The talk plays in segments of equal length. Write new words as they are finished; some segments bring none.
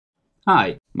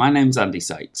Hi, my name's Andy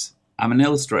Sykes. I'm an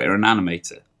illustrator and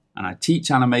animator, and I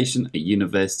teach animation at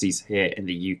universities here in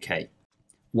the UK.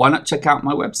 Why not check out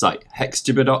my website,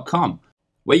 hexjibber.com,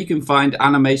 where you can find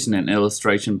animation and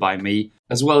illustration by me,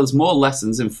 as well as more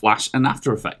lessons in Flash and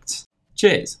After Effects.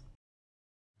 Cheers!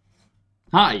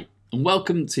 Hi, and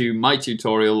welcome to my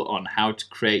tutorial on how to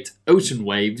create ocean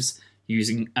waves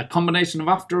using a combination of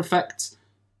After Effects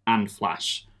and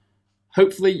Flash.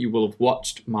 Hopefully you will have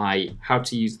watched my how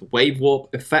to use the wave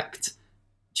warp effect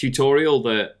tutorial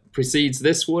that precedes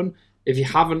this one. If you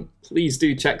haven't, please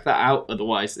do check that out,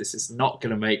 otherwise this is not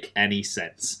going to make any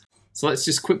sense. So let's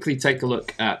just quickly take a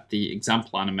look at the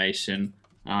example animation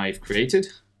I've created.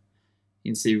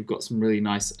 You can see we've got some really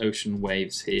nice ocean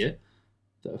waves here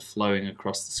that are flowing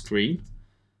across the screen.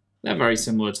 They're very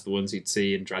similar to the ones you'd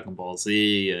see in Dragon Ball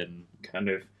Z and kind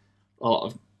of a lot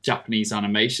of Japanese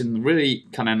animation, really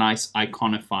kind of nice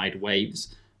iconified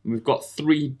waves. And we've got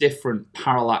three different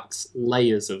parallax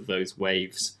layers of those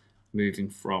waves moving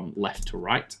from left to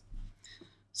right.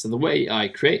 So the way I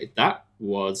created that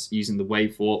was using the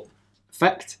wave warp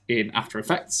effect in After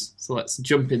Effects. So let's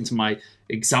jump into my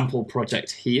example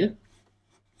project here.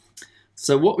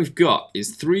 So what we've got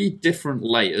is three different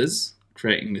layers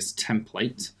creating this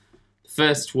template. The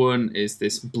first one is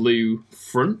this blue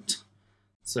front.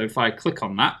 So if I click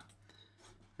on that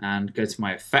and go to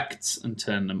my effects and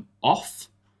turn them off,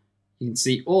 you can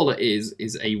see all it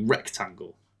is a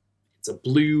rectangle. It's a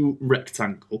blue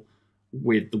rectangle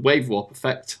with the wave warp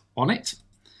effect on it.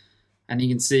 And you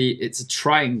can see it's a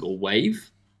triangle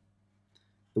wave.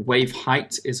 The wave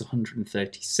height is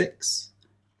 136.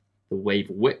 The wave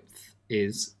width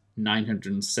is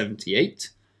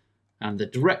 978. And the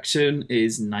direction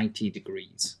is 90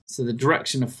 degrees. So the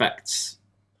direction affects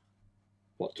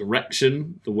what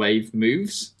direction the wave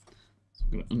moves. So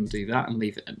I'm going to undo that and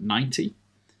leave it at 90.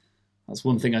 That's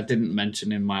one thing I didn't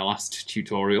mention in my last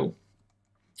tutorial.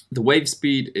 The wave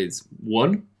speed is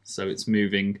 1, so it's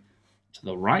moving to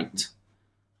the right,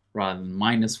 rather than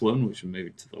 -1, which would move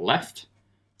it to the left.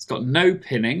 It's got no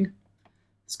pinning.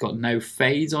 It's got no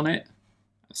fade on it.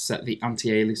 I've set the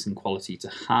anti-aliasing quality to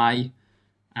high,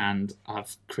 and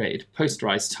I've created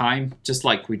posterized time, just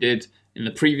like we did in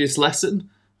the previous lesson,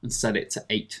 and set it to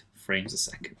 8 frames a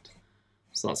second.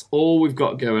 So that's all we've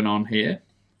got going on here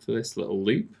for this little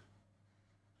loop.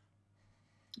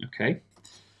 Okay,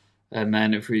 and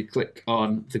then if we click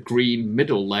on the green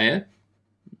middle layer,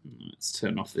 let's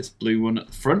turn off this blue one at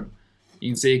the front. You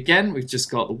can see again, we've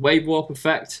just got the wave warp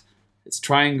effect. It's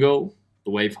triangle, the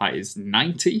wave height is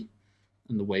 90,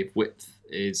 and the wave width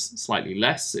is slightly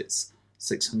less, it's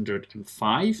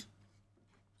 605.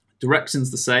 Direction's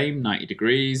the same, 90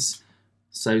 degrees.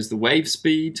 So's the wave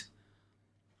speed.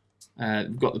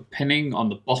 We've got the pinning on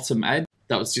the bottom edge.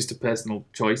 That was just a personal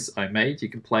choice I made. You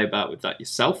can play about with that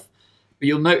yourself. But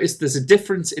you'll notice there's a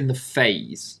difference in the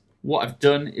phase. What I've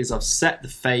done is I've set the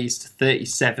phase to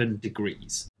 37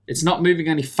 degrees. It's not moving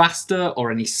any faster or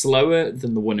any slower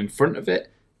than the one in front of it.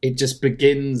 It just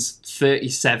begins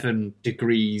 37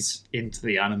 degrees into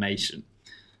the animation.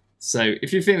 So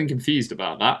if you're feeling confused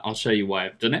about that, I'll show you why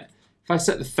I've done it. If I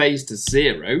set the phase to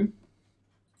 0,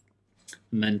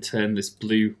 and then turn this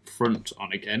blue front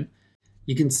on again,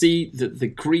 you can see that the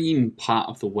green part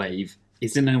of the wave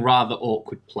is in a rather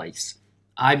awkward place.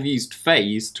 I've used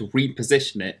phase to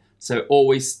reposition it so it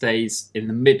always stays in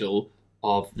the middle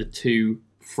of the two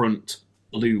front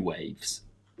blue waves.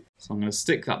 So I'm going to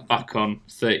stick that back on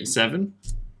 37,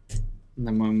 and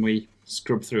then when we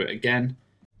scrub through it again,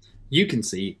 you can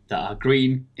see that our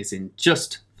green is in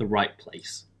just the right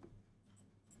place.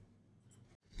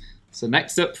 So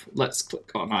next up, let's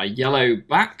click on our yellow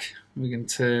back. We can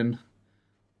turn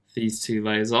these two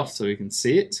layers off so we can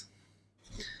see it.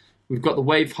 We've got the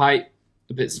wave height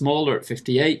a bit smaller at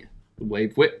 58. The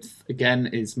wave width, again,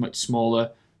 is much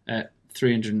smaller at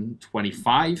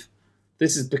 325.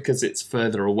 This is because it's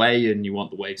further away and you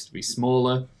want the waves to be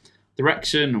smaller.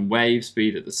 Direction and wave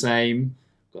speed are the same.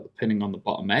 Got the pinning on the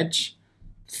bottom edge.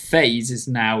 Phase is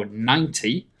now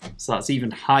 90, so that's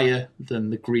even higher than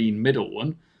the green middle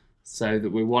one, so that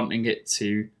we're wanting it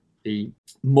to be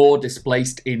more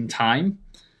displaced in time.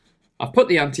 I've put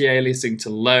the anti-aliasing to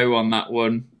low on that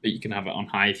one, but you can have it on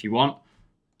high if you want.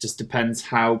 Just depends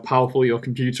how powerful your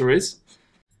computer is.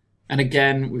 And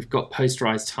again, we've got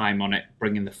posterized time on it,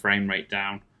 bringing the frame rate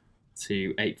down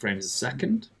to 8 frames a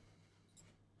second.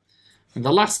 And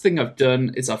the last thing I've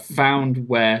done is I've found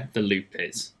where the loop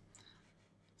is.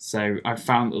 So I've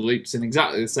found the loop's in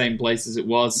exactly the same place as it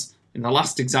was in the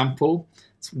last example.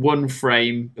 It's 1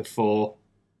 frame before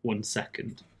 1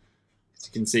 second. As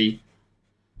you can see,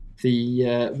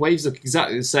 The waves look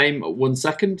exactly the same at 1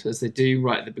 second as they do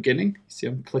right at the beginning. See,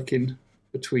 I'm clicking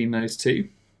between those two.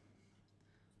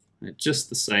 They're just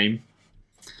the same.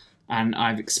 And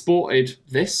I've exported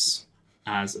this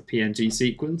as a PNG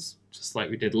sequence, just like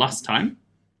we did last time.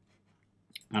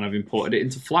 And I've imported it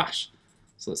into Flash.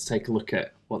 So let's take a look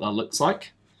at what that looks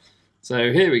like.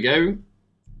 So here we go.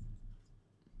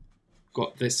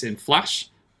 Got this in Flash.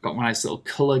 Got my nice little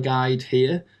color guide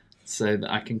here so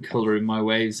that I can color in my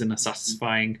waves in a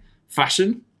satisfying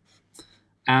fashion.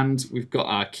 And we've got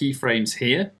our keyframes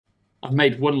here. I've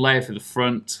made one layer for the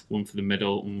front, one for the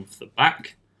middle, and one for the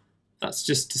back. That's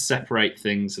just to separate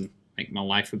things and make my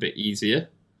life a bit easier.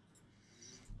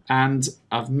 And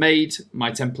I've made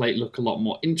my template look a lot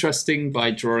more interesting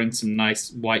by drawing some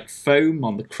nice white foam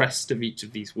on the crest of each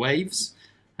of these waves.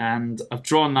 And I've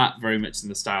drawn that very much in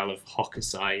the style of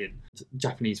Hokusai and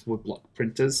Japanese woodblock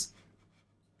printers.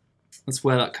 That's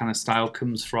where that kind of style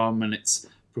comes from, and it's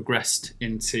progressed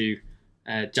into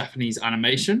Japanese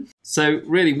animation. So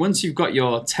really, once you've got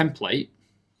your template,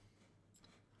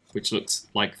 which looks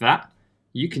like that,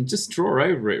 you can just draw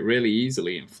over it really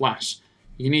easily in Flash.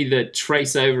 You can either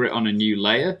trace over it on a new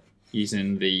layer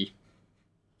using the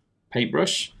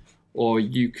paintbrush, or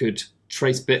you could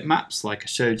trace bitmaps like I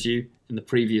showed you in the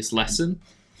previous lesson.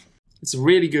 It's a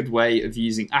really good way of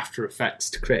using After Effects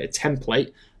to create a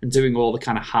template and doing all the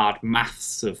kind of hard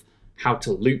maths of how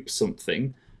to loop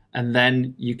something. And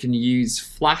then you can use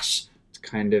Flash to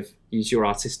kind of use your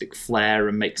artistic flair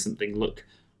and make something look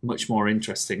much more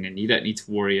interesting. And you don't need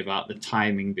to worry about the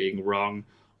timing being wrong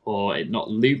or it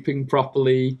not looping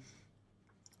properly,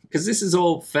 because this is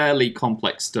all fairly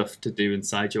complex stuff to do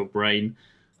inside your brain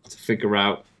to figure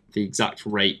out the exact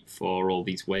rate for all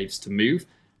these waves to move.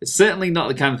 It's certainly not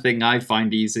the kind of thing I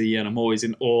find easy, and I'm always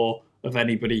in awe of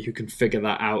anybody who can figure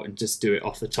that out and just do it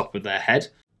off the top of their head.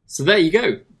 So there you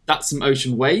go. That's some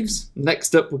ocean waves.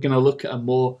 Next up, we're going to look at a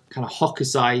more kind of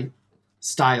Hokusai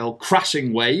style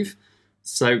crashing wave.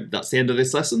 So that's the end of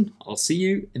this lesson. I'll see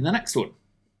you in the next one.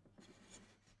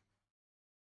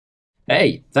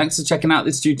 Hey, thanks for checking out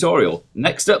this tutorial.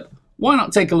 Next up, why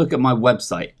not take a look at my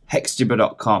website,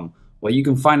 hexjibber.com, where you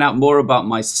can find out more about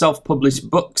my self-published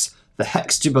books, the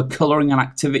Hexjibber Colouring and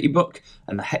Activity Book,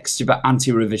 and the Hexjibber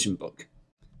Anti-Revision Book.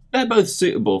 They're both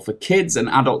suitable for kids and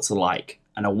adults alike,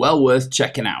 and are well worth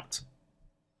checking out.